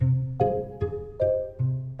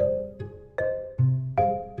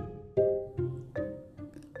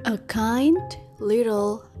A Kind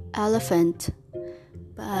Little Elephant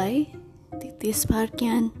by Titis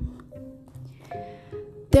Pahargyan.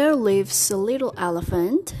 There lives a little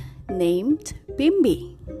elephant named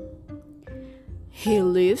Bimbi. He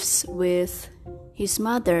lives with his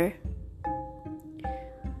mother.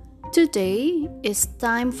 Today is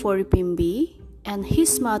time for Bimbi and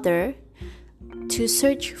his mother to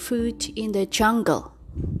search food in the jungle.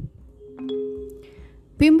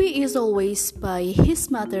 Bimbi is always by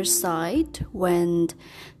his mother's side when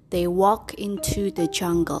they walk into the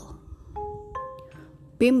jungle.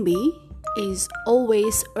 Bimbi is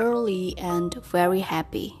always early and very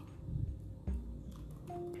happy.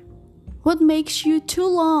 "What makes you too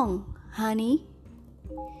long, honey?"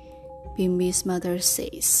 Bimbi's mother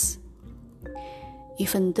says,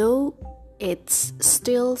 even though it's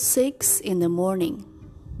still 6 in the morning.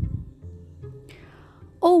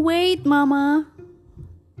 "Oh, wait, Mama.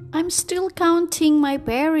 I'm still counting my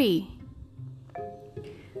berry."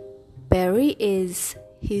 Berry is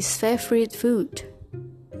his favorite food.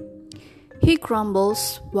 He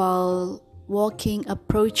grumbles while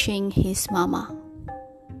approaching his mama.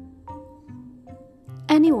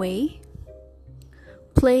 Anyway,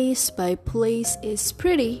 place by place is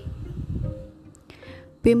pretty.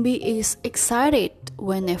 Bimbi is excited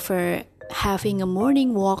whenever having a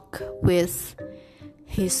morning walk with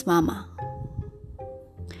his mama.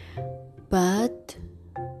 But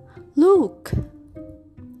look,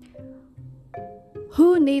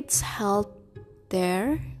 who needs help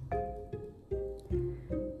there?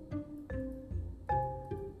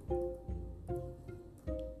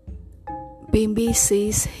 Bimbi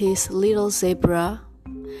sees his little zebra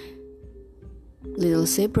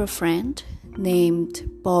friend named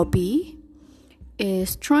Bobby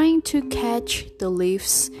is trying to catch the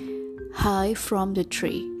leaves high from the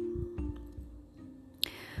tree.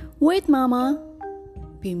 "Wait, Mama,"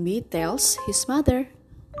 Bimbi tells his mother.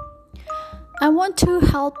 "I want to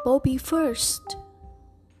help Bobby first."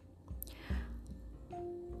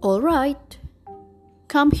 "All right,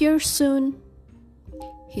 come here soon."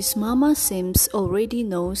 His mama seems already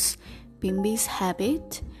knows Bimbi's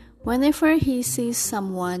habit whenever he sees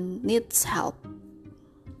someone needs help.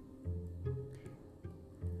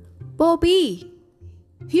 "Bobby,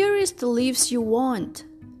 here is the leaves you want.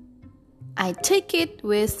 I take it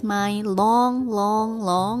with my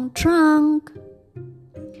long trunk."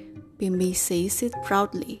 Bimbi says it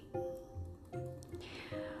proudly.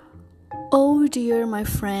 "Oh dear, my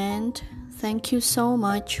friend, thank you so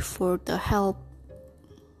much for the help."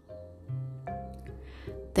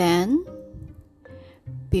 Then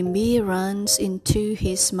Bimbi runs into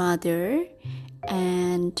his mother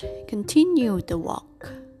and continue the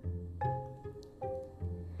walk.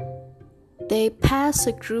 They pass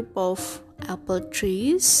a group of apple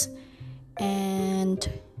trees and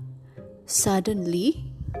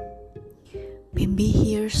suddenly Bimbi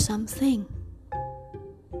hears something.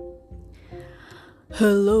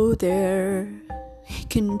 "Hello there,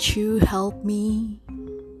 can't you help me?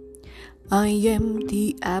 I am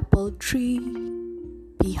the apple tree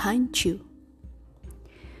behind you."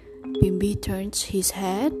 Bimbi turns his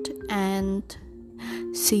head and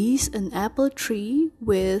sees an apple tree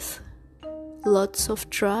with lots of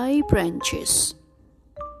dry branches.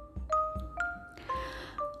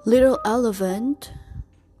 "Little elephant,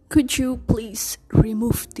 could you please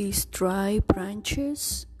remove these dry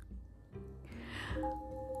branches?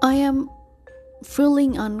 I am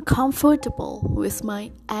feeling uncomfortable with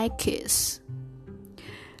my aches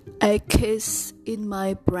in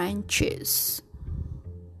my branches."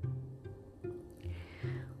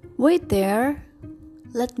 "Wait there,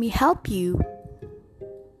 let me help you."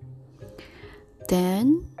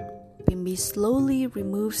 Then Bimbi slowly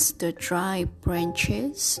removes the dry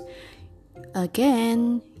branches,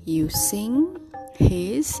 again using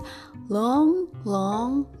his long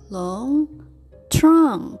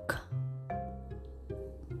trunk.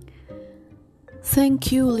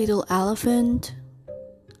 "Thank you, little elephant,"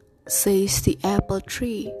 says the apple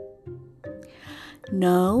tree.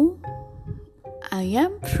 "Now I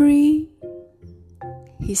am free,"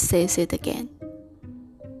 he says it again.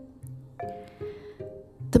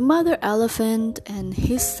 The mother elephant and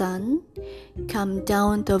his son come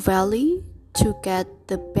down the valley to get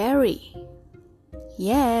the berry.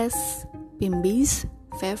 Yes, Bimbi's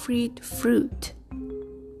favorite fruit.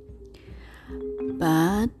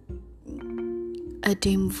 But a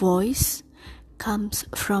dim voice comes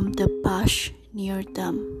from the bush near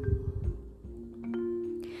them.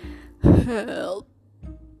 "Help!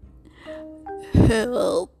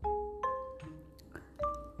 Help!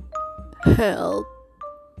 Help!"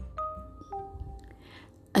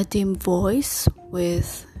 A dim voice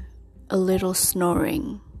with a little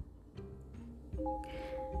snoring.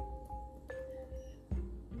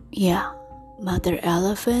 Yeah, Mother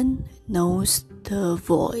Elephant knows the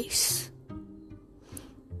voice.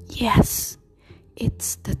 Yes,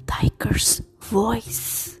 it's the tiger's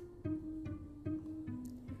voice.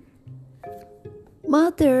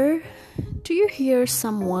 Mother, do you hear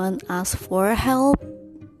someone ask for help?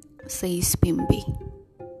 Says Bimbi.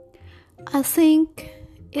 I think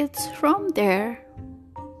it's from there.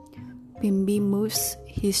 Bimbi moves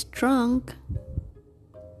his trunk.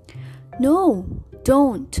 No,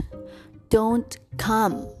 don't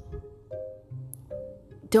come.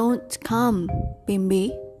 Don't come,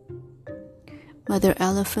 Bimbi. Mother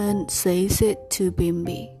Elephant says it to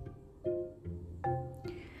Bimbi.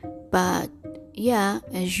 But yeah,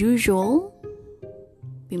 as usual,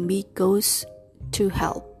 Bimbi goes to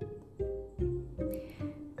help.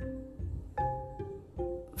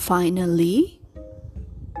 Finally,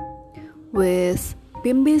 with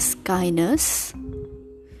Bimbi's kindness,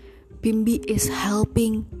 Bimbi is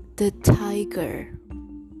helping the tiger.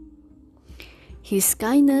 His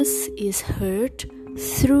kindness is heard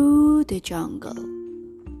through the jungle.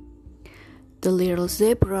 The little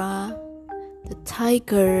zebra, the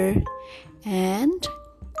tiger, and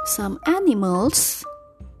some animals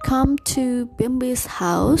come to Bimbi's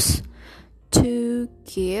house to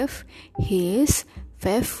give his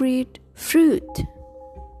favorite fruit.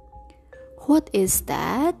 What is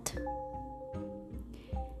that?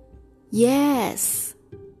 Yes,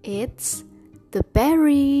 it's the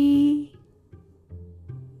berry.